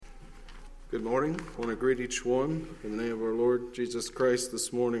Good morning. I want to greet each one in the name of our Lord Jesus Christ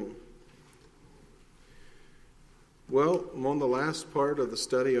this morning. Well, I'm on the last part of the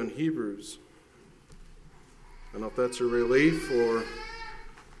study on Hebrews. I don't know if that's a relief or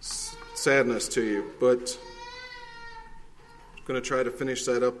sadness to you, but I'm going to try to finish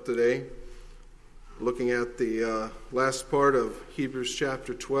that up today, looking at the last part of Hebrews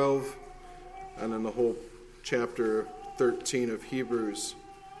chapter 12 and then the whole chapter 13 of Hebrews.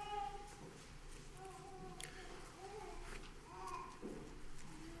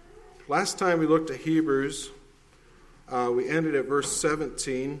 Last time we looked at Hebrews, we ended at verse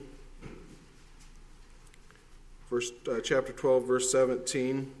 17, chapter 12, verse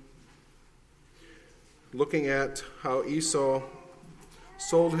 17, looking at how Esau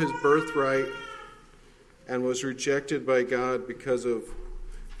sold his birthright and was rejected by God because of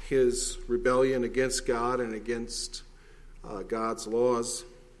his rebellion against God and against God's laws.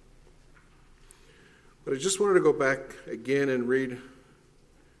 But I just wanted to go back again and read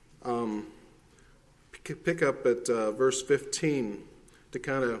pick up at verse 15 to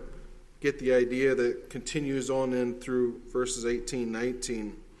kind of get the idea that continues on in through verses 18,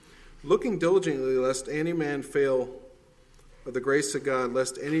 19. Looking diligently lest any man fail of the grace of God,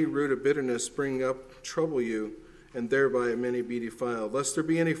 lest any root of bitterness spring up trouble you, and thereby many be defiled. Lest there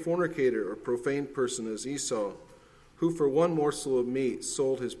be any fornicator or profane person as Esau, who for one morsel of meat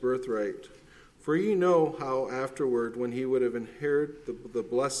sold his birthright. For ye know how afterward, when he would have inherited the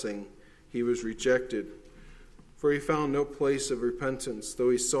blessing, he was rejected. For he found no place of repentance, though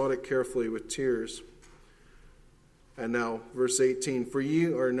he sought it carefully with tears. And now, verse 18, for ye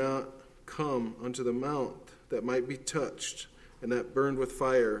are not come unto the mount that might be touched, and that burned with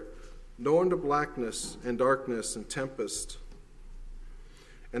fire, nor unto blackness and darkness and tempest,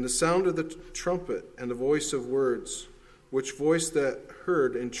 and the sound of the trumpet and the voice of words, which voice that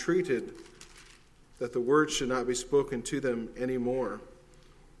heard entreated that the word should not be spoken to them any more.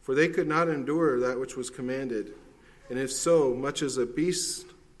 For they could not endure that which was commanded. And if so, much as a beast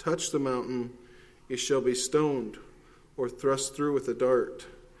touch the mountain, it shall be stoned, or thrust through with a dart.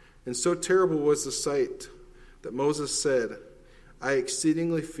 And so terrible was the sight that Moses said, I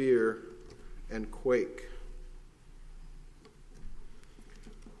exceedingly fear and quake.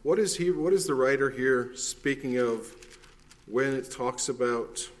 What is the writer here speaking of when it talks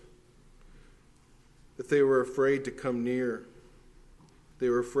about that they were afraid to come near? They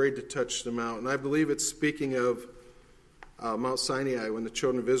were afraid to touch the mountain. I believe it's speaking of Mount Sinai, when the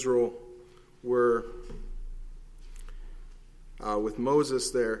children of Israel were with Moses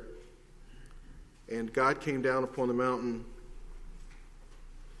there, and God came down upon the mountain.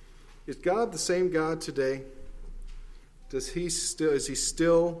 Is God the same God today? Is he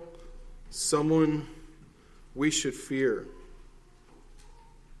still someone we should fear?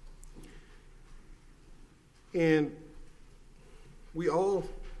 And we all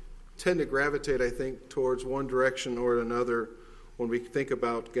tend to gravitate, I think, towards one direction or another when we think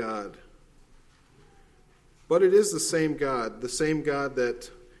about God. But it is the same God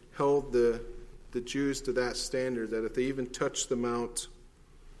that held the Jews to that standard, that if they even touched the mount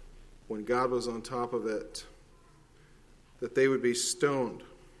when God was on top of it, that they would be stoned.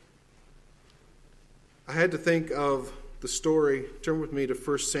 I had to think of the story. Turn with me to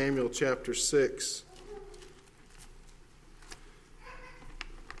 1 Samuel chapter 6.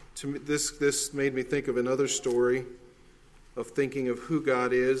 This made me think of another story of thinking of who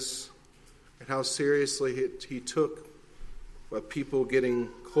God is and how seriously he took people getting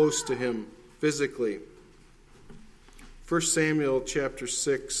close to him physically. 1 Samuel chapter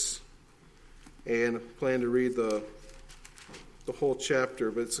 6, and I plan to read the whole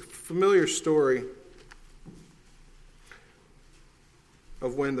chapter, but it's a familiar story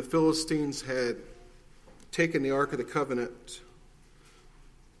of when the Philistines had taken the Ark of the Covenant.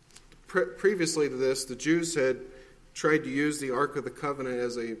 Previously to this, the Jews had tried to use the Ark of the Covenant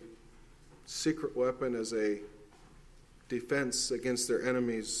as a secret weapon, as a defense against their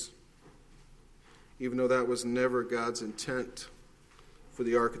enemies, even though that was never God's intent for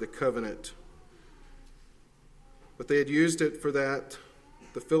the Ark of the Covenant. But they had used it for that.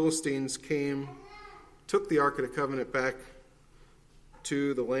 The Philistines came, took the Ark of the Covenant back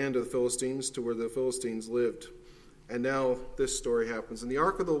to the land of the Philistines, to where the Philistines lived. And now this story happens. And the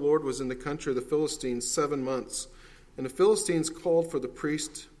ark of the Lord was in the country of the Philistines 7 months. And the Philistines called for the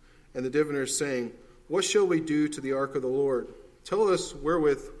priest and the diviners, saying, what shall we do to the ark of the Lord? Tell us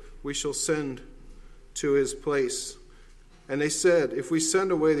wherewith we shall send to his place. And they said, if we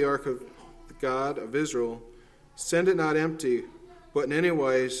send away the ark of the God of Israel, send it not empty, but in any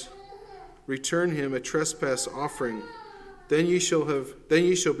wise return him a trespass offering. Then ye shall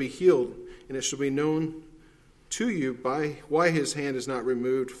be healed. and it shall be known to you by why his hand is not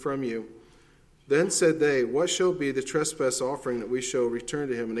removed from you. Then said they, what shall be the trespass offering that we shall return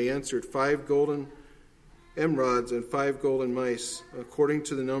to him? And they answered, 5 golden emerods and 5 golden mice, according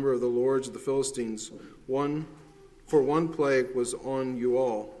to the number of the lords of the Philistines. For one plague was on you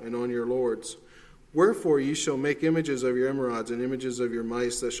all and on your lords. Wherefore ye shall make images of your emerods and images of your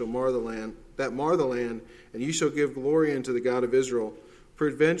mice that mar the land, and ye shall give glory unto the God of Israel.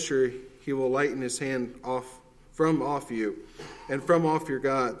 Peradventure he will lighten his hand from off you, and from off your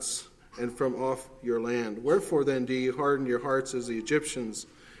gods, and from off your land. Wherefore then do ye harden your hearts as the Egyptians?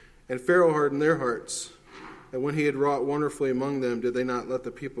 And Pharaoh hardened their hearts. And when he had wrought wonderfully among them, did they not let the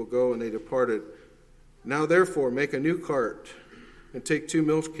people go, and they departed. Now therefore make a new cart, and take 2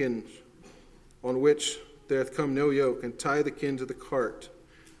 milchkins, on which there hath come no yoke, and tie the kin to the cart,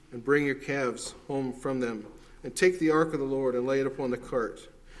 and bring your calves home from them. And take the ark of the Lord, and lay it upon the cart,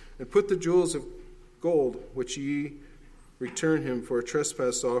 and put the jewels of gold, which ye return him for a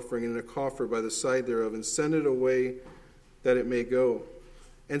trespass offering, in a coffer by the side thereof, and send it away that it may go.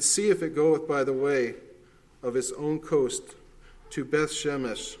 And see if it goeth by the way of his own coast to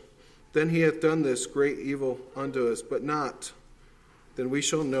Beth-Shemesh. Then he hath done this great evil unto us, but not. Then we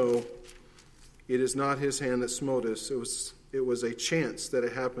shall know it is not his hand that smote us. It was a chance that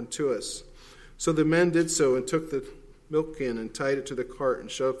it happened to us. So the men did so, and took the milchkin, and tied it to the cart,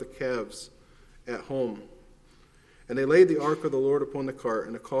 and shut up the calves at home. And they laid the ark of the Lord upon the cart,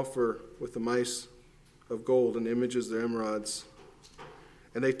 and a coffer with the mice of gold, and images of their emerods.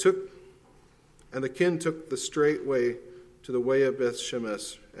 And the kin took the straight way to the way of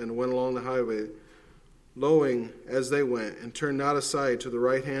Beth-Shemesh, and went along the highway, lowing as they went, and turned not aside to the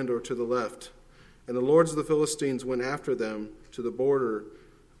right hand or to the left. And the lords of the Philistines went after them to the border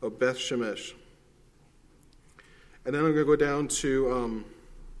of Beth-Shemesh. And then I'm going to go down to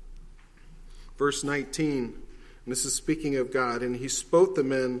verse 19. And this is speaking of God. And he smote the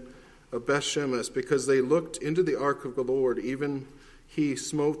men of Beth-Shemesh, because they looked into the ark of the Lord. Even he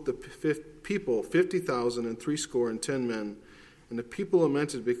smote the people, 50,000 and 70 men. And the people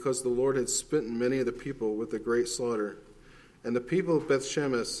lamented, because the Lord had smitten many of the people with a great slaughter. And the people of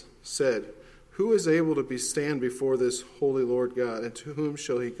Beth-Shemesh said, who is able to stand before this holy Lord God, and to whom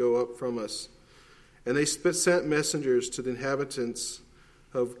shall he go up from us? And they sent messengers to the inhabitants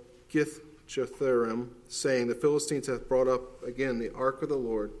of Gith-Jetharim, saying, the Philistines hath brought up again the ark of the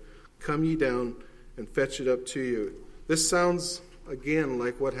Lord. Come ye down and fetch it up to you. This sounds again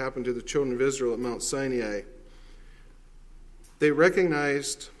like what happened to the children of Israel at Mount Sinai. They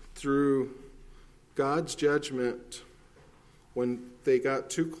recognized through God's judgment, when they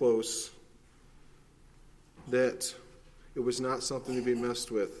got too close, that it was not something to be messed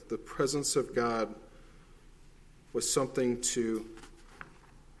with. The presence of God was something to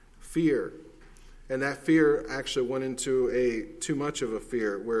fear. And that fear actually went into too much of a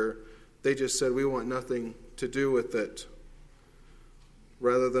fear, where they just said, we want nothing to do with it,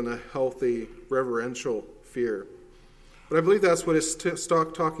 rather than a healthy, reverential fear. But I believe that's what it's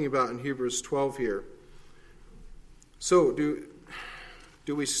talking about in Hebrews 12 here. So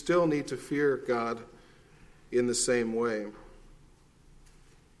do we still need to fear God in the same way?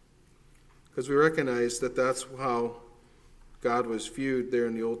 Because we recognize that that's how God was viewed there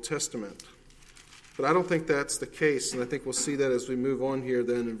in the Old Testament. But I don't think that's the case, and I think we'll see that as we move on here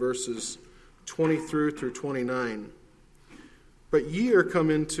then in verses 20 through 29. But ye are come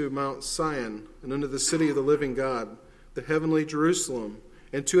into Mount Sion, and unto the city of the living God, the heavenly Jerusalem,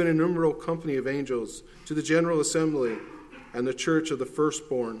 and to an innumerable company of angels, to the general assembly, and the church of the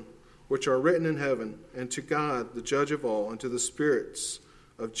firstborn, which are written in heaven, and to God, the judge of all, and to the spirits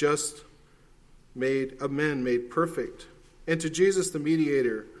of men made perfect, and to Jesus, the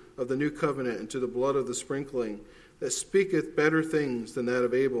mediator of the new covenant, and to the blood of the sprinkling, that speaketh better things than that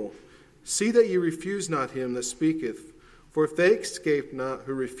of Abel. See that ye refuse not him that speaketh. For if they escaped not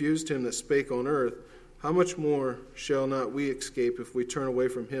who refused him that spake on earth, how much more shall not we escape if we turn away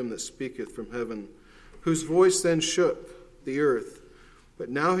from him that speaketh from heaven, whose voice then shook the earth? But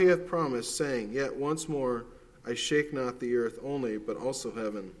now he hath promised, saying, yet once more I shake not the earth only, but also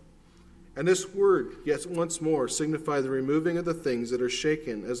heaven. And this word, yet once more, signify the removing of the things that are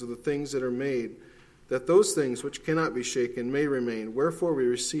shaken, as of the things that are made, that those things which cannot be shaken may remain. Wherefore we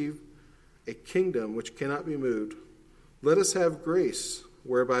receive a kingdom which cannot be moved. Let us have grace,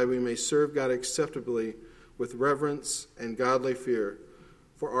 whereby we may serve God acceptably with reverence and godly fear.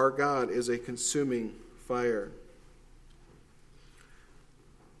 For our God is a consuming fire.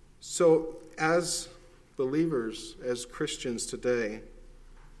 So, as believers, as Christians today,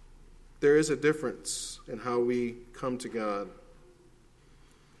 there is a difference in how we come to God.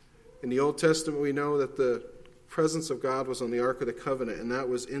 In the Old Testament, we know that the presence of God was on the Ark of the Covenant, and that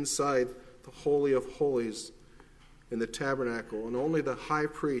was inside the Holy of Holies in the tabernacle. And only the high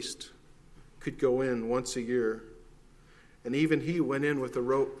priest could go in once a year. And even he went in with a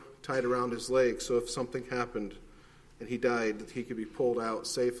rope tied around his leg, so if something happened and he died, that he could be pulled out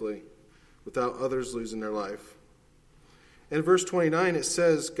safely without others losing their life. In verse 29, it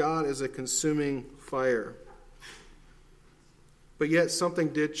says, God is a consuming fire. But yet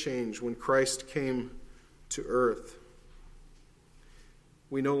something did change when Christ came to earth.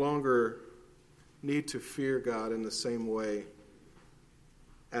 We no longer need to fear God in the same way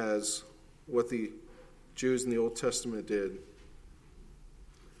as what the Jews in the Old Testament did.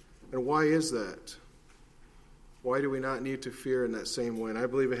 And why is that? Why do we not need to fear in that same way? And I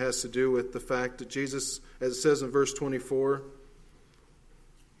believe it has to do with the fact that Jesus, as it says in verse 24,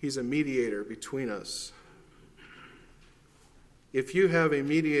 he's a mediator between us. If you have a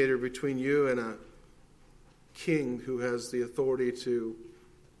mediator between you and a king who has the authority to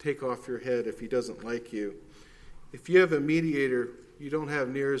take off your head if he doesn't like you, if you have a mediator, you don't have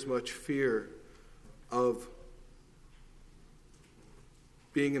near as much fear of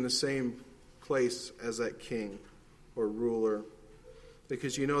being in the same place as that king or ruler,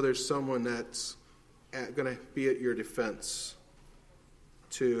 because you know there's someone that's going to be at your defense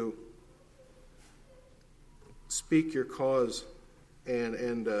to speak your cause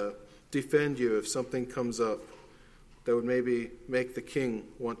and defend you if something comes up that would maybe make the king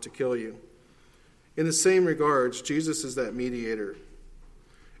want to kill you. In the same regards, Jesus is that mediator.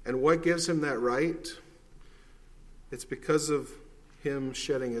 And what gives him that right? It's because of him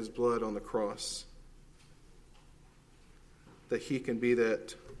shedding his blood on the cross, that he can be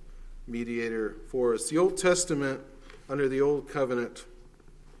that mediator for us. The Old Testament, under the Old Covenant,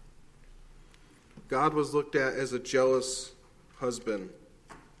 God was looked at as a jealous husband,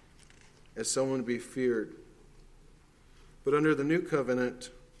 as someone to be feared. But under the New Covenant,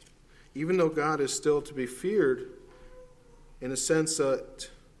 even though God is still to be feared, in a sense that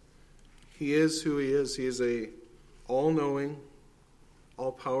he is who he is a all-knowing,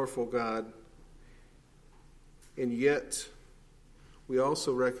 all-powerful God, and yet we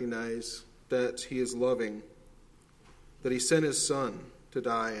also recognize that he is loving, that he sent his son to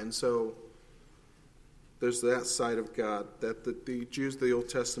die, and so there's that side of God that the Jews of the Old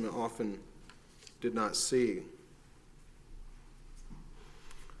Testament often did not see.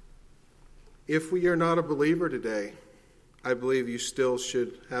 If we are not a believer today, I believe you still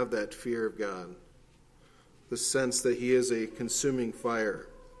should have that fear of God, the sense that he is a consuming fire,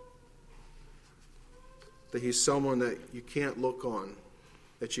 that he's someone that you can't look on,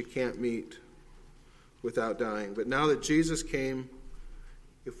 that you can't meet without dying. But now that Jesus came,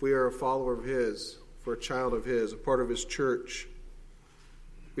 if we are a follower of his, for a child of his, a part of his church,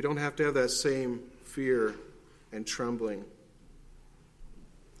 we don't have to have that same fear and trembling.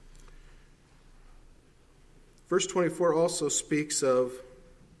 Verse 24 also speaks of,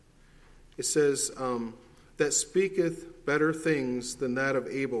 it says, that speaketh better things than that of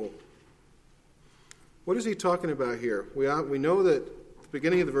Abel. What is he talking about here? We know that the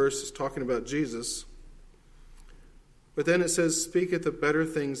beginning of the verse is talking about Jesus, but then it says, speaketh of better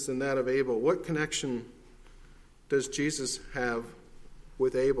things than that of Abel. What connection does Jesus have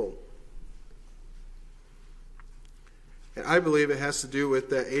with Abel? And I believe it has to do with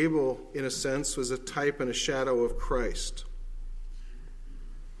that Abel, in a sense, was a type and a shadow of Christ.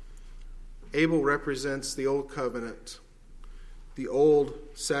 Abel represents the old covenant, the old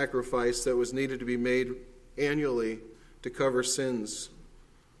sacrifice that was needed to be made annually to cover sins.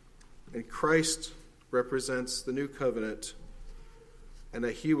 And Christ represents the new covenant, and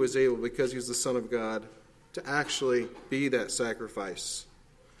that he was able, because he's the Son of God, to actually be that sacrifice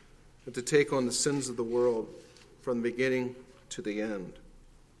and to take on the sins of the world from the beginning to the end.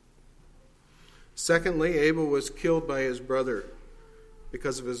 Secondly, Abel was killed by his brother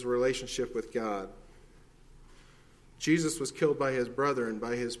because of his relationship with God. Jesus was killed by his brother and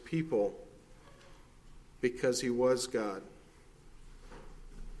by his people because he was God.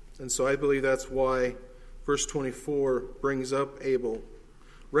 And so I believe that's why verse 24 brings up Abel,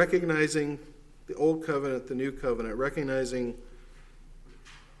 recognizing the old covenant, the new covenant, recognizing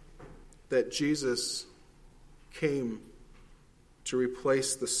that Jesus came to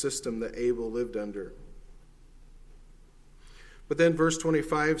replace the system that Abel lived under. But then verse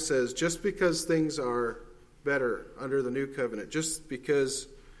 25 says, just because things are better under the new covenant, just because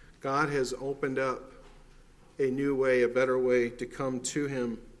God has opened up a new way, a better way to come to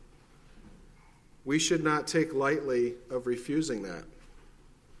him, we should not take lightly of refusing that.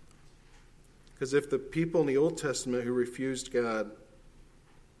 Because if the people in the Old Testament who refused God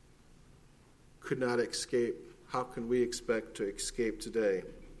could not escape, how can we expect to escape today?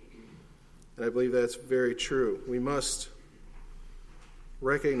 And I believe that's very true. We must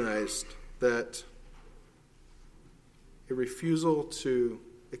recognize that a refusal to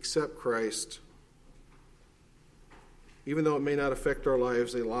accept Christ, even though it may not affect our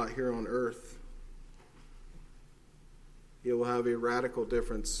lives a lot here on earth, it will have a radical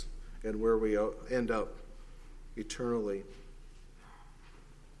difference in where we end up eternally.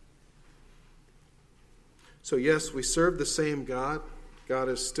 So yes, we serve the same God. God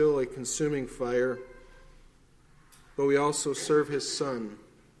is still a consuming fire. But we also serve his Son,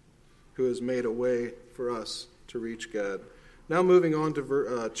 who has made a way for us to reach God. Now moving on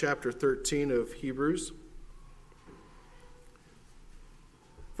to chapter 13 of Hebrews.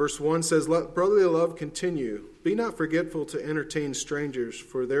 Verse 1 says, "Let brotherly love continue. Be not forgetful to entertain strangers,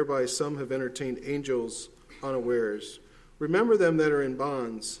 for thereby some have entertained angels unawares. Remember them that are in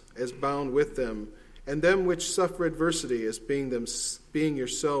bonds, as bound with them, and them which suffer adversity, as being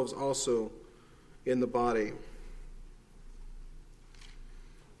yourselves also in the body."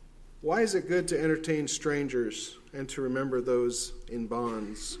 Why is it good to entertain strangers and to remember those in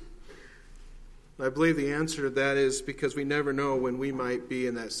bonds? I believe the answer to that is because we never know when we might be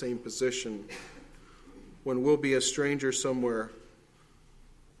in that same position, when we'll be a stranger somewhere,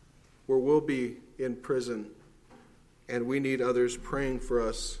 where we'll be in prison, and we need others praying for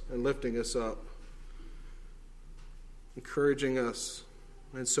us and lifting us up, encouraging us.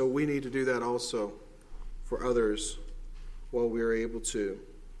 And so we need to do that also for others while we are able to.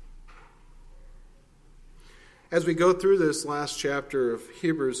 As we go through this last chapter of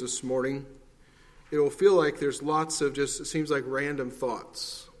Hebrews this morning, it will feel like there's lots of it seems like random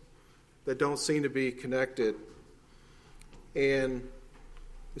thoughts that don't seem to be connected. And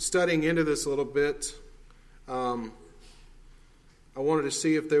studying into this a little bit, I wanted to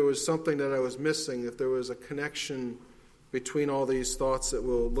see if there was something that I was missing, if there was a connection between all these thoughts that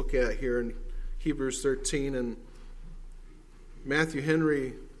we'll look at here in Hebrews 13. And Matthew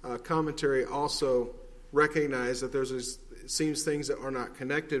Henry commentary also recognized that it seems things that are not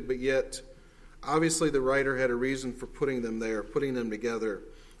connected, but yet obviously the writer had a reason for putting them there, putting them together.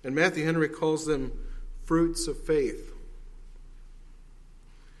 And Matthew Henry calls them fruits of faith.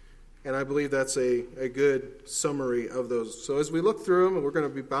 And I believe that's a good summary of those. So as we look through them, and we're going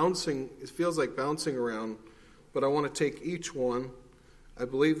to be bouncing, it feels like bouncing around, but I want to take each one. I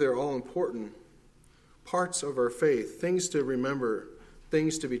believe they're all important parts of our faith, things to remember,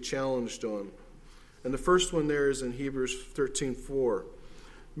 things to be challenged on. And the first one there is in Hebrews 13:4.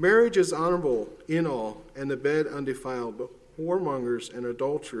 "Marriage is honorable in all, and the bed undefiled, but whoremongers and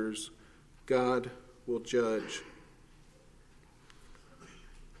adulterers God will judge."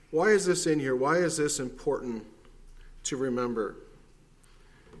 Why is this in here? Why is this important to remember?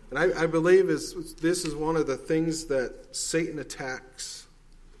 And I believe this is one of the things that Satan attacks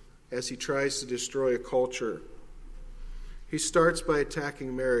as he tries to destroy a culture. He starts by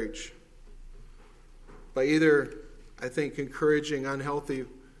attacking marriage, by either, I think, encouraging unhealthy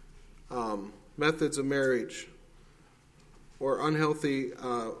methods of marriage or unhealthy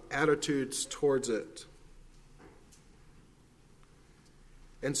attitudes towards it.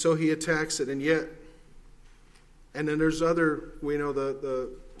 And so he attacks it, and then there's other, we know the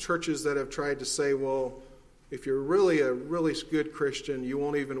churches that have tried to say, well, if you're really a really good Christian, you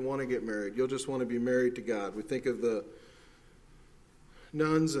won't even want to get married. You'll just want to be married to God. We think of the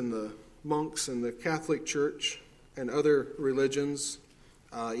nuns and the monks in the Catholic Church and other religions,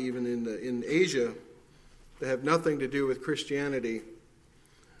 even in Asia, that have nothing to do with Christianity.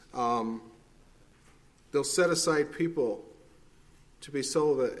 They'll set aside people to be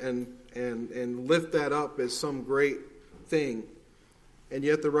celibate and lift that up as some great thing. And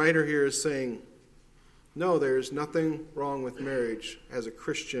yet the writer here is saying, no, there's nothing wrong with marriage. As a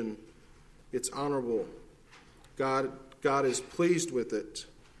Christian, it's honorable. God is pleased with it.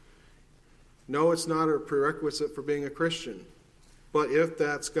 No, it's not a prerequisite for being a Christian. But if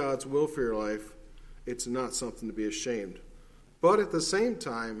that's God's will for your life, it's not something to be ashamed. But at the same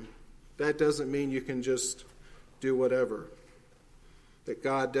time, that doesn't mean you can just do whatever. That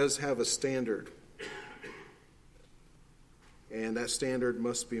God does have a standard. And that standard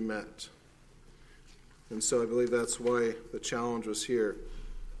must be met. And so I believe that's why the challenge was here.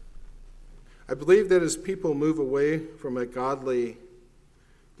 I believe that as people move away from a godly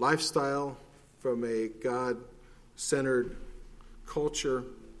lifestyle, from a God-centered culture,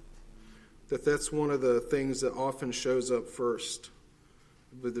 that's one of the things that often shows up first.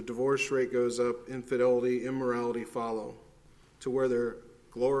 The divorce rate goes up, infidelity, immorality follow, to where they're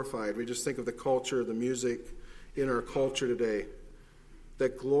glorified. We just think of the culture, the music in our culture today.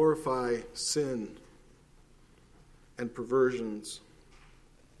 that glorify sin and perversions.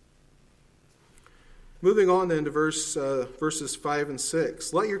 Moving on then to verses 5 and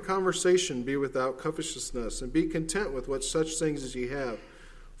 6. Let your conversation be without covetousness, and be content with what such things as ye have.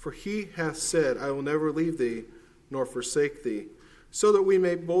 For he hath said, I will never leave thee, nor forsake thee. So that we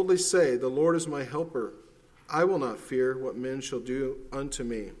may boldly say, the Lord is my helper. I will not fear what men shall do unto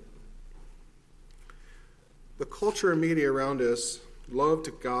me. The culture and media around us love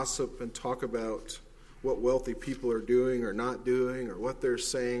to gossip and talk about what wealthy people are doing or not doing, or what they're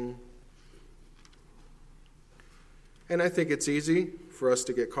saying. And I think it's easy for us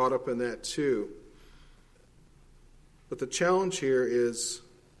to get caught up in that too. But the challenge here is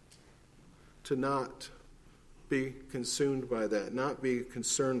to not be consumed by that, not be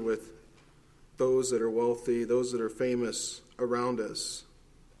concerned with those that are wealthy, those that are famous around us.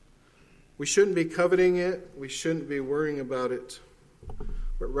 We shouldn't be coveting it, we shouldn't be worrying about it,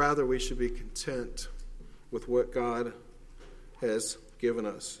 but rather we should be content with what God has given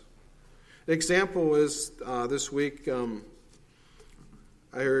us. An example was this week, I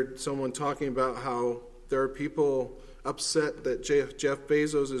heard someone talking about how there are people upset that Jeff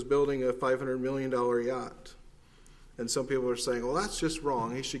Bezos is building a $500 million yacht. And some people are saying, well, that's just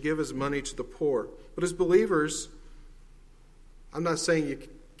wrong. He should give his money to the poor. But as believers, I'm not saying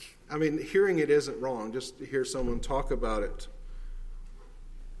hearing it isn't wrong, just to hear someone talk about it.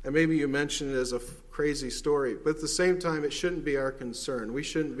 And maybe you mention it as a crazy story, but at the same time, it shouldn't be our concern. We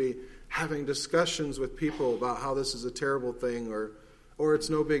shouldn't be having discussions with people about how this is a terrible thing or it's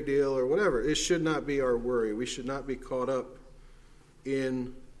no big deal or whatever. It should not be our worry. We should not be caught up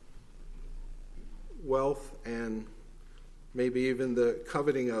in wealth and maybe even the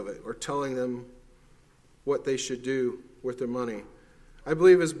coveting of it or telling them what they should do with their money. I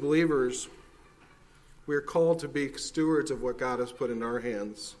believe as believers, we are called to be stewards of what God has put in our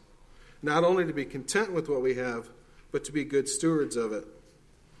hands. Not only to be content with what we have, but to be good stewards of it.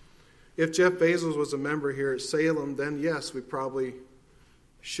 If Jeff Bezos was a member here at Salem, then yes, we probably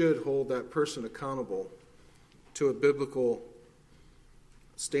should hold that person accountable to a biblical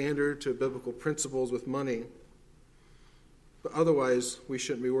standard, to biblical principles with money. But otherwise, we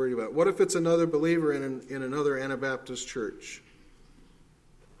shouldn't be worried about it. What if it's another believer in another Anabaptist church?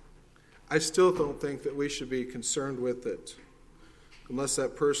 I still don't think that we should be concerned with it, unless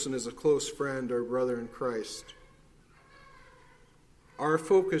that person is a close friend or brother in Christ. Our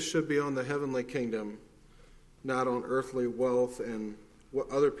focus should be on the heavenly kingdom, not on earthly wealth and what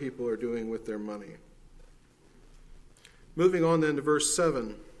other people are doing with their money. Moving on then to verse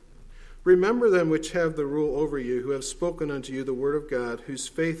 7. Remember them which have the rule over you, who have spoken unto you the word of God, whose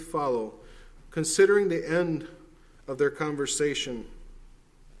faith follow, considering the end of their conversation.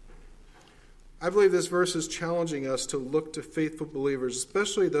 I believe this verse is challenging us to look to faithful believers,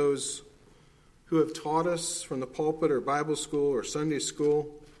 especially those who have taught us from the pulpit or Bible school or Sunday school,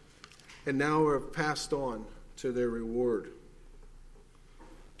 and now have passed on to their reward.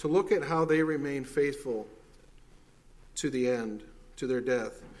 To look at how they remain faithful to the end, to their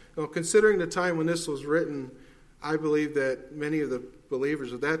death. Now, considering the time when this was written, I believe that many of the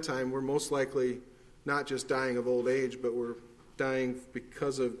believers of that time were most likely not just dying of old age, but were dying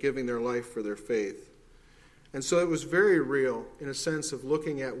because of giving their life for their faith. And so it was very real in a sense of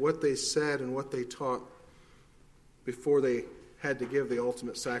looking at what they said and what they taught before they had to give the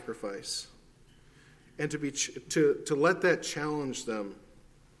ultimate sacrifice. And to let that challenge them.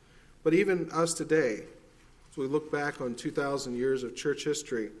 But even us today, as we look back on 2,000 years of church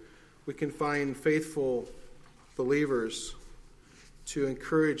history, we can find faithful believers to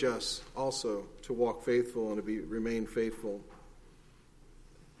encourage us also to walk faithful and to remain faithful.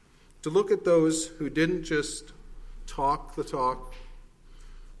 To look at those who didn't just talk the talk,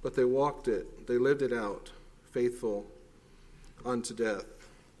 but they walked it, they lived it out, faithful unto death.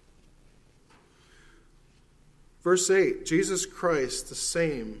 Verse 8, Jesus Christ the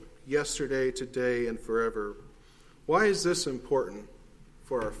same yesterday, today, and forever. Why is this important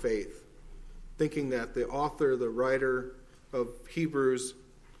for our faith? Thinking that the author, the writer of Hebrews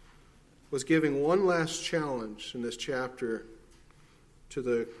was giving one last challenge in this chapter to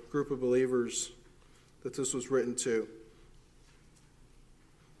the group of believers that this was written to.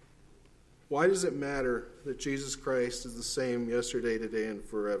 Why does it matter that Jesus Christ is the same yesterday, today, and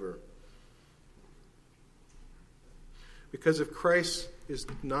forever? Because if Christ is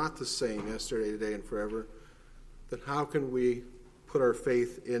not the same yesterday, today, and forever, then how can we put our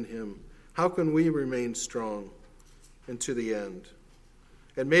faith in him? How can we remain strong and to the end?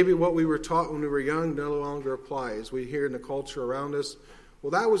 And maybe what we were taught when we were young no longer applies. We hear in the culture around us,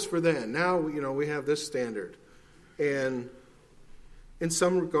 well, that was for then. Now, we have this standard. And In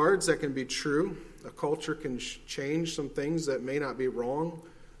some regards, that can be true. A culture can change some things that may not be wrong.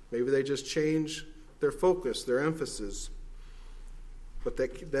 Maybe they just change their focus, their emphasis. But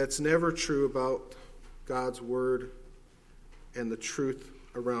that's never true about God's Word and the truth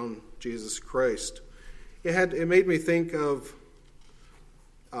around Jesus Christ. It made me think of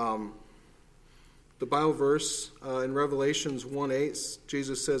the Bible verse in Revelations 1:8.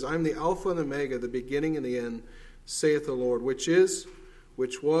 Jesus says, "I am the Alpha and Omega, the beginning and the end, saith the Lord, which is,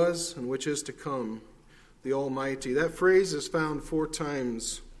 which was, and which is to come, the Almighty." That phrase is found 4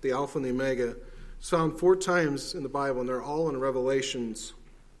 times, the Alpha and the Omega. It's found 4 times in the Bible, and they're all in Revelations.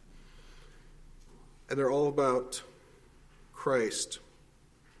 And they're all about Christ.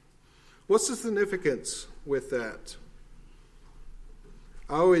 What's the significance with that?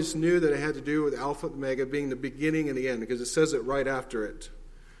 I always knew that it had to do with Alpha and Omega being the beginning and the end, because it says it right after it.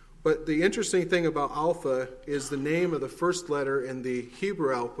 But the interesting thing about Alpha is the name of the first letter in the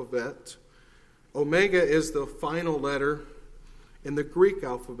Hebrew alphabet. Omega is the final letter in the Greek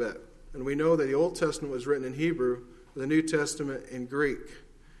alphabet. And we know that the Old Testament was written in Hebrew, the New Testament in Greek.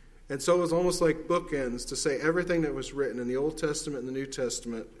 And so it was almost like bookends to say everything that was written in the Old Testament and the New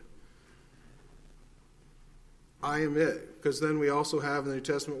Testament, I am it. Because then we also have in the New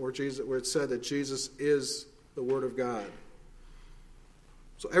Testament where it said that Jesus is the Word of God.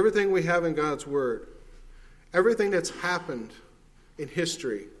 So everything we have in God's Word, everything that's happened in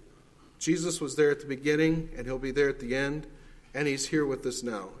history, Jesus was there at the beginning, and he'll be there at the end, and he's here with us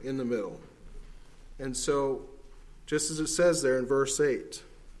now, in the middle. And so, just as it says there in verse 8,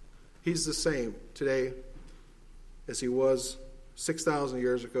 he's the same today as he was 6,000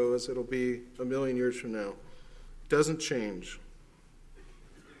 years ago, as it'll be 1,000,000 years from now. It doesn't change.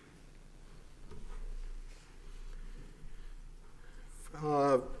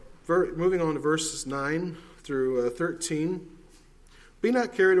 Moving on to verses 9 through 13. "Be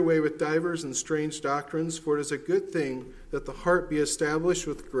not carried away with divers and strange doctrines, for it is a good thing that the heart be established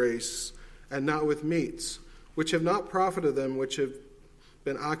with grace, and not with meats, which have not profited them which have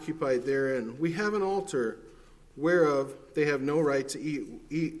been occupied therein. We have an altar, whereof they have no right to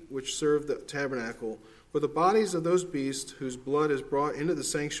eat which serve the tabernacle. For the bodies of those beasts, whose blood is brought into the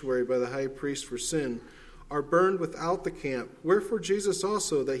sanctuary by the high priest for sin, are burned without the camp. Wherefore Jesus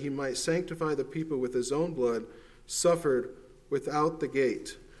also, that he might sanctify the people with his own blood, suffered without the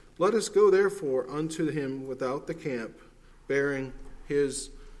gate. Let us go therefore unto him without the camp, bearing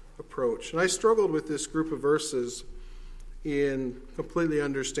his approach." And I struggled with this group of verses in completely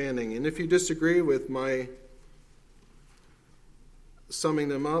understanding. And if you disagree with my summing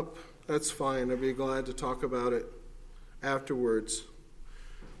them up, that's fine. I'd be glad to talk about it afterwards.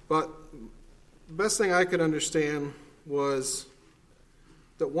 But the best thing I could understand was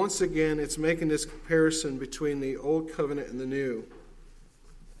that once again it's making this comparison between the old covenant and the new.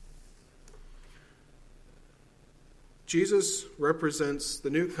 Jesus represents the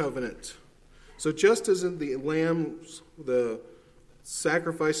new covenant. So just as in the lambs, the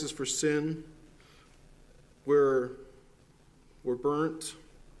sacrifices for sin were burnt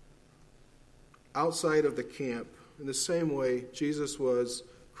outside of the camp, in the same way Jesus was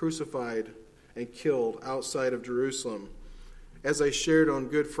crucified and killed outside of Jerusalem. As I shared on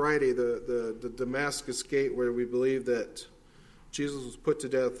Good Friday, the Damascus Gate, where we believe that Jesus was put to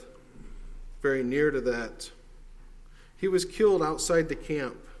death very near to that, he was killed outside the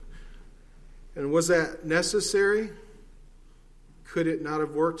camp. And was that necessary? Could it not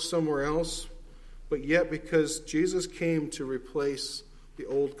have worked somewhere else? But yet, because Jesus came to replace the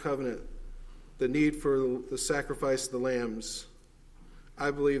old covenant, the need for the sacrifice of the lambs,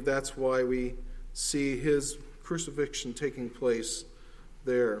 I believe that's why we see his crucifixion taking place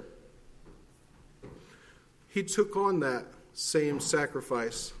there. He took on that same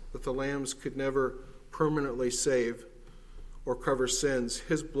sacrifice that the lambs could never permanently save or cover sins.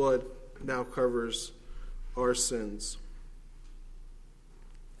 His blood now covers our sins.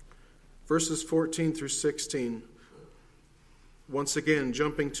 Verses 14 through 16. Once again,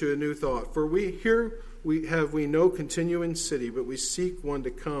 jumping to a new thought. "For we have no continuing city, but we seek one to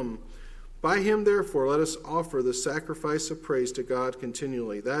come. By him, therefore, let us offer the sacrifice of praise to God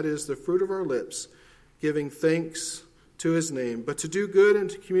continually. That is the fruit of our lips, giving thanks to his name. But to do good and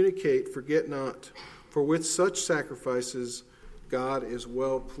to communicate, forget not. For with such sacrifices, God is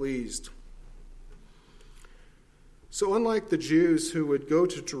well pleased." So unlike the Jews who would go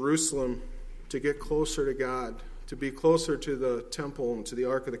to Jerusalem to get closer to God, to be closer to the temple and to the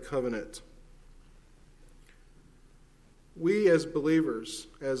Ark of the Covenant, we as believers,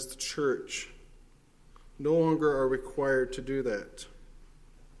 as the church, no longer are required to do that.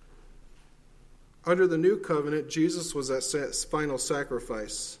 Under the new covenant, Jesus was that final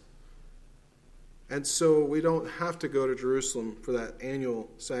sacrifice. And so we don't have to go to Jerusalem for that annual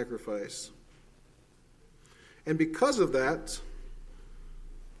sacrifice. And because of that,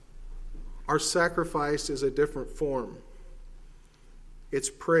 our sacrifice is a different form. It's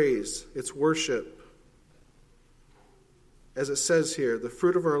praise, it's worship. As it says here, the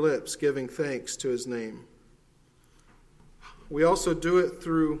fruit of our lips, giving thanks to his name. We also do it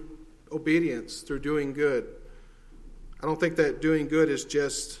through obedience, through doing good. I don't think that doing good is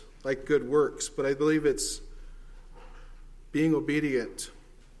just like good works, but I believe it's being obedient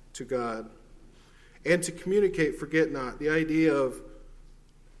to God. And to communicate, forget not, the idea of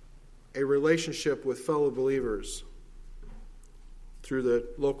a relationship with fellow believers through the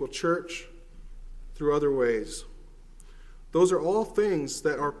local church, through other ways. Those are all things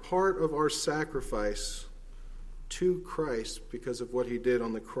that are part of our sacrifice to Christ because of what he did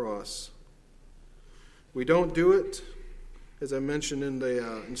on the cross. We don't do it, as I mentioned in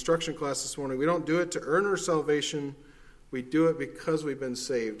the instruction class this morning, we don't do it to earn our salvation. We do it because we've been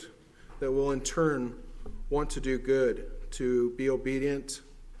saved, that we'll in turn want to do good, to be obedient,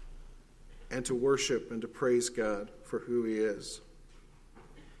 and to worship and to praise God for who he is.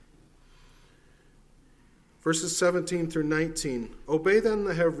 Verses 17 through 19. Obey them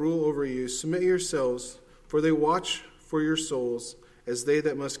that have rule over you. Submit yourselves, for they watch for your souls, as they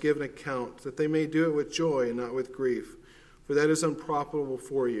that must give an account, that they may do it with joy and not with grief, for that is unprofitable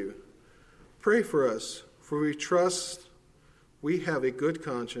for you. Pray for us, for we trust we have a good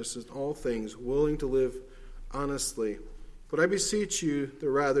conscience in all things, willing to live honestly. But I beseech you the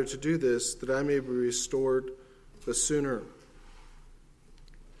rather to do this, that I may be restored the sooner.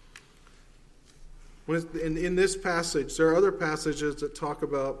 In this passage, there are other passages that talk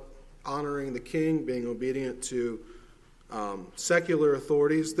about honoring the king, being obedient to secular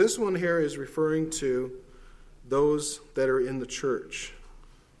authorities. This one here is referring to those that are in the church,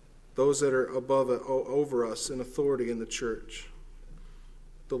 those that are over us in authority in the church,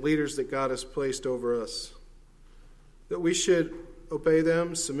 the leaders that God has placed over us, that we should obey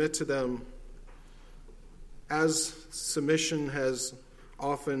them, submit to them, as submission has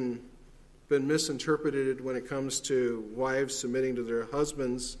often been misinterpreted when it comes to wives submitting to their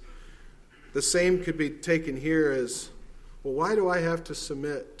husbands. The same could be taken here as, well, why do I have to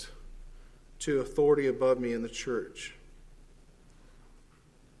submit to authority above me in the church?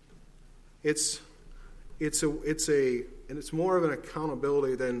 It's more of an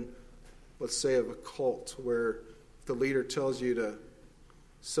accountability than, let's say, of a cult where the leader tells you to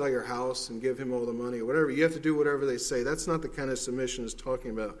sell your house and give him all the money or whatever. You have to do whatever they say. That's not the kind of submission it's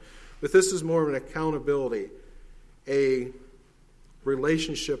talking about. But this is more of an accountability, a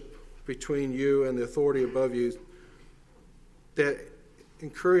relationship between you and the authority above you that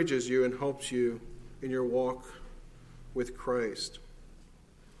encourages you and helps you in your walk with Christ.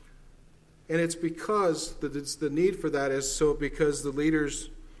 And it's because the need for that is so because the leaders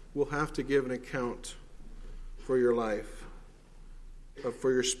will have to give an account for your life,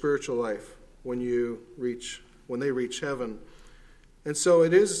 for your spiritual life when they reach heaven. And so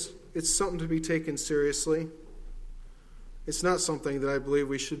it's something to be taken seriously. It's not something that I believe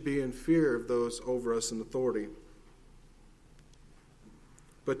we should be in fear of those over us in authority,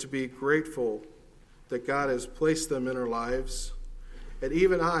 but to be grateful that God has placed them in our lives. And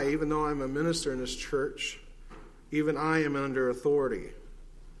even though I'm a minister in this church, even I am under authority.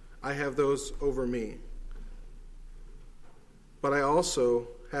 I have those over me. But I also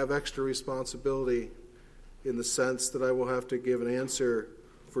have extra responsibility in the sense that I will have to give an answer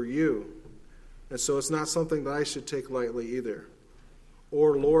for you. And so it's not something that I should take lightly either,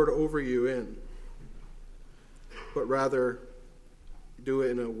 or lord over you in, but rather do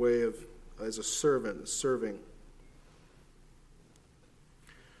it in a way of as a servant, serving.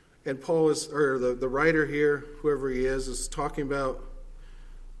 And Paul the writer here, whoever he is talking about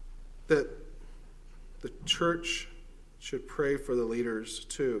that the church should pray for the leaders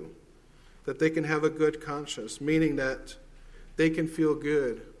too, that they can have a good conscience, meaning that they can feel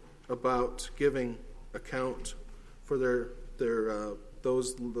good about giving account for the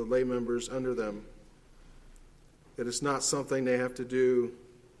lay members under them. That it's not something they have to do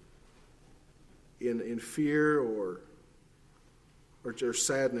in fear or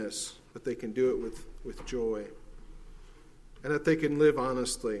sadness, but they can do it with joy, and that they can live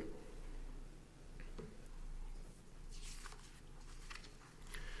honestly.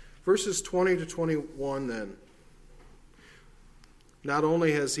 Verses 20 to 21 then. Not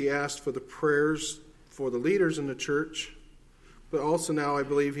only has he asked for the prayers for the leaders in the church, but also now I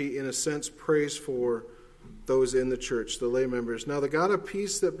believe he, in a sense, prays for those in the church, the lay members. Now the God of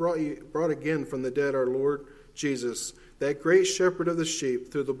peace that brought again from the dead our Lord Jesus, that great shepherd of the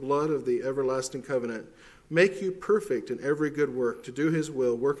sheep, through the blood of the everlasting covenant, make you perfect in every good work, to do his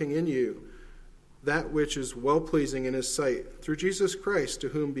will, working in you that which is well-pleasing in his sight, through Jesus Christ, to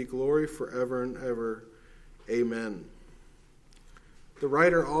whom be glory forever and ever. Amen. The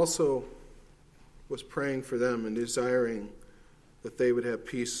writer also was praying for them and desiring that they would have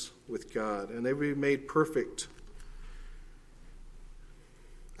peace with God and they would be made perfect.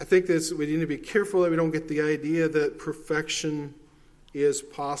 I think we need to be careful that we don't get the idea that perfection is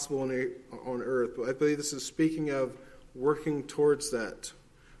possible on earth. But I believe this is speaking of working towards that,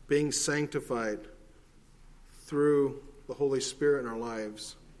 being sanctified through the Holy Spirit in our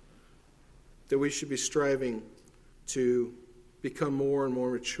lives, that we should be striving to become more and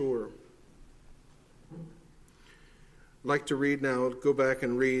more mature. I'd like to read now, go back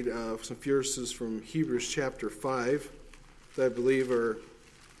and read some verses from Hebrews chapter 5 that I believe are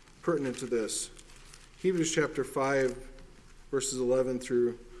pertinent to this. Hebrews chapter 5, verses 11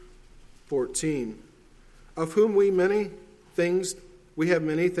 through 14. Of whom we have many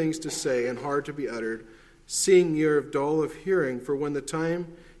things to say and hard to be uttered, seeing ye are dull of hearing. For when the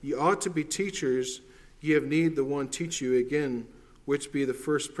time ye ought to be teachers, ye have need the one teach you again, which be the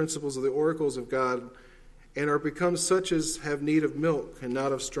first principles of the oracles of God, and are become such as have need of milk, and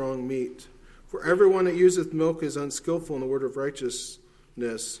not of strong meat. For everyone that useth milk is unskillful in the word of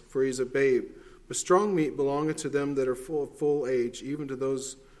righteousness, for he is a babe. But strong meat belongeth to them that are full age, even to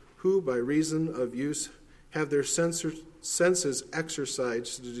those who by reason of use have their senses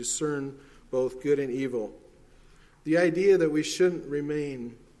exercised to discern both good and evil. The idea that we shouldn't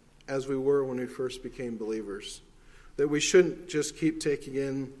remain as we were when we first became believers, that we shouldn't just keep taking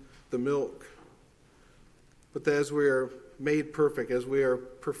in the milk, but that as we are made perfect, as we are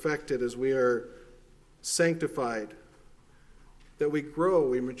perfected, as we are sanctified, that we grow,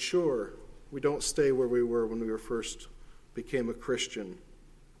 we mature, we don't stay where we were when we first became a Christian.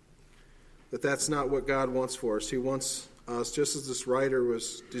 That's not what God wants for us. He wants us, just as this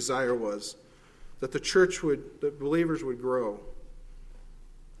writer's desire was, that that believers would grow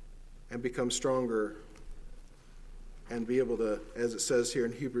and become stronger and be able to, as it says here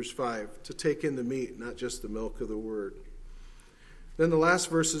in Hebrews 5, to take in the meat, not just the milk of the word. Then the last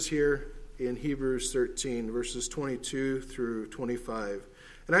verses here in Hebrews 13, verses 22 through 25.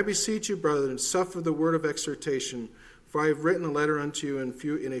 And I beseech you, brethren, suffer the word of exhortation, for I have written a letter unto you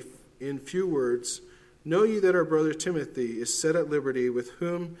in few words. Know ye that our brother Timothy is set at liberty, with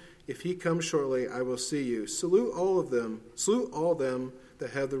whom, if he come shortly, I will see you. Salute all them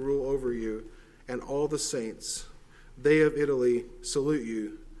that have the rule over you, and all the saints. They of Italy salute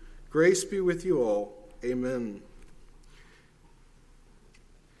you. Grace be with you all. Amen.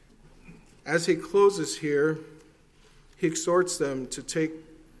 As he closes here, he exhorts them to take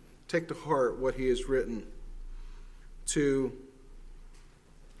to heart what he has written, to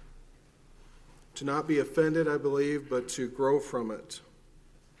not be offended, I believe, but to grow from it.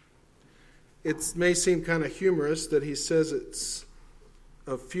 It may seem kind of humorous that he says it's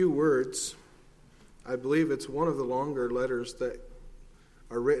a few words. I believe it's one of the longer letters that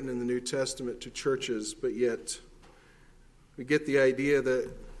are written in the New Testament to churches, but yet we get the idea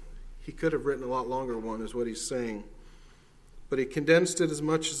that he could have written a lot longer one, is what he's saying. But he condensed it as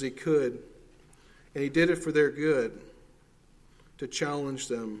much as he could, and he did it for their good, to challenge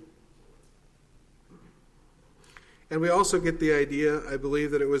them. And we also get the idea, I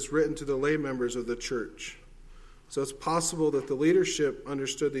believe, that it was written to the lay members of the church. So it's possible that the leadership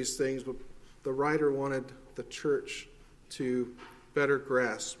understood these things, but the writer wanted the church to better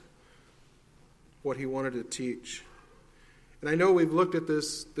grasp what he wanted to teach. And I know we've looked at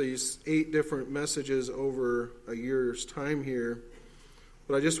these 8 different messages over a year's time here,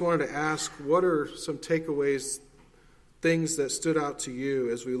 but I just wanted to ask, what are some takeaways, things that stood out to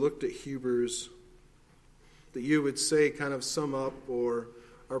you as we looked at Hebrews, that you would say kind of sum up or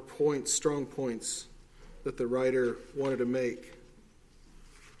are points, strong points that the writer wanted to make?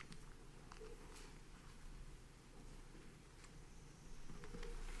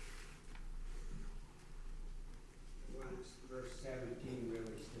 Verse 17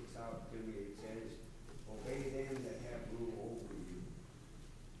 really sticks out to me. It says, obey them that have rule over you.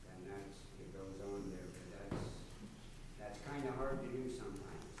 And it goes on there, but that's kind of hard to do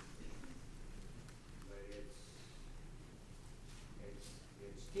sometimes. But it's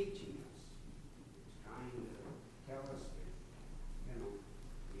teaching us. It's trying to tell us that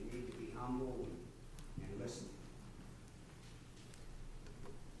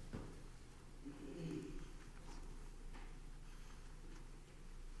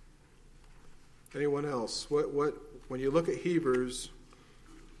Anyone else? What when you look at Hebrews,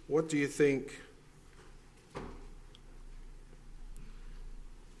 what do you think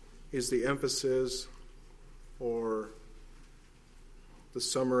is the emphasis or the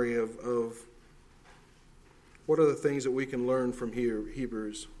summary of what are the things that we can learn from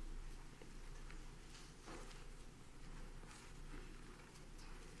Hebrews?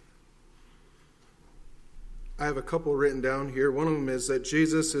 I have a couple written down here. One of them is that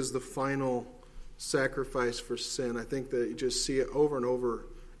Jesus is the final sacrifice for sin. I think that you just see it over and over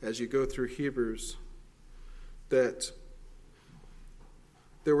as you go through Hebrews, that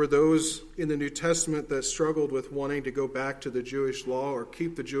there were those in the New Testament that struggled with wanting to go back to the Jewish law or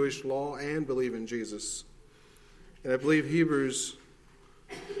keep the Jewish law and believe in Jesus. And I believe Hebrews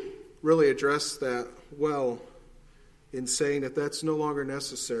really addressed that well in saying that that's no longer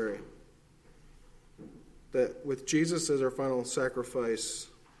necessary. That with Jesus as our final sacrifice,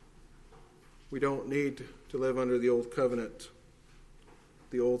 we don't need to live under the old covenant,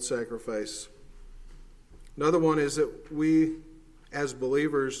 the old sacrifice. Another one is that we, as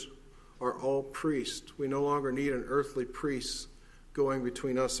believers, are all priests. We no longer need an earthly priest going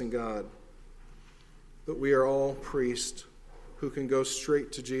between us and God. But we are all priests who can go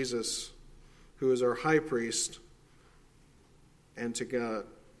straight to Jesus, who is our high priest, and to God.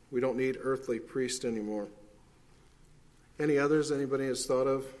 We don't need earthly priests anymore. Any others anybody has thought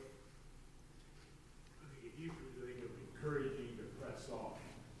of? I think Hebrews, I think of encouraging to press on.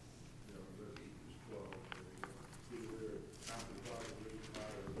 Verses 12. Either they're not the God of reaching out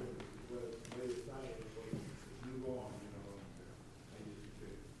or lay aside and move on. I just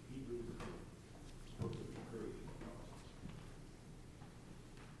think Hebrews is supposed to be encouraging.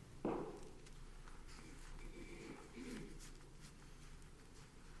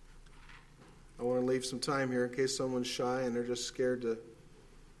 I want to leave some time here in case someone's shy and they're just scared to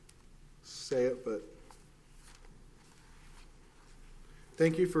say it, but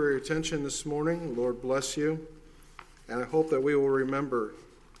thank you for your attention this morning. The Lord bless you. And I hope that we will remember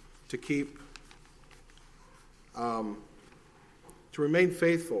to keep, to remain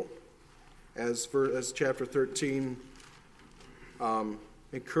faithful as chapter 13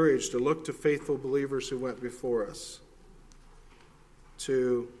 encouraged, to look to faithful believers who went before us,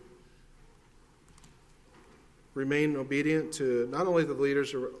 to remain obedient to not only the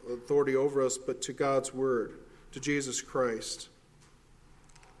leaders or authority over us, but to God's word, to Jesus Christ.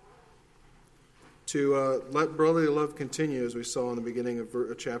 To let brotherly love continue, as we saw in the beginning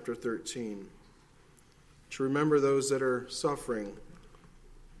of chapter 13. To remember those that are suffering,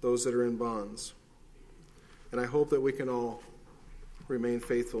 those that are in bonds. And I hope that we can all remain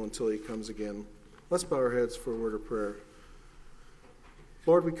faithful until he comes again. Let's bow our heads for a word of prayer.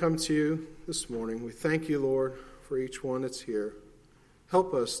 Lord, we come to you this morning. We thank you, Lord, for each one that's here.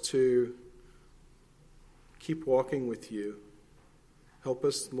 Help us to keep walking with you. Help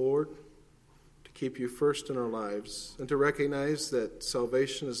us, Lord, to keep you first in our lives and to recognize that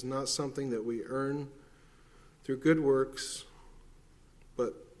salvation is not something that we earn through good works,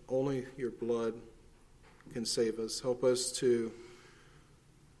 but only your blood can save us. Help us to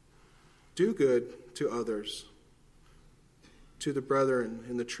do good to others, to the brethren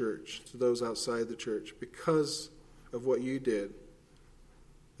in the church, to those outside the church, because of what you did,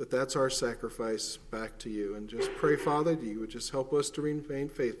 that's our sacrifice back to you. And just pray, Father, that you would just help us to remain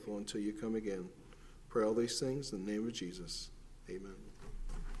faithful until you come again. Pray all these things in the name of Jesus. Amen.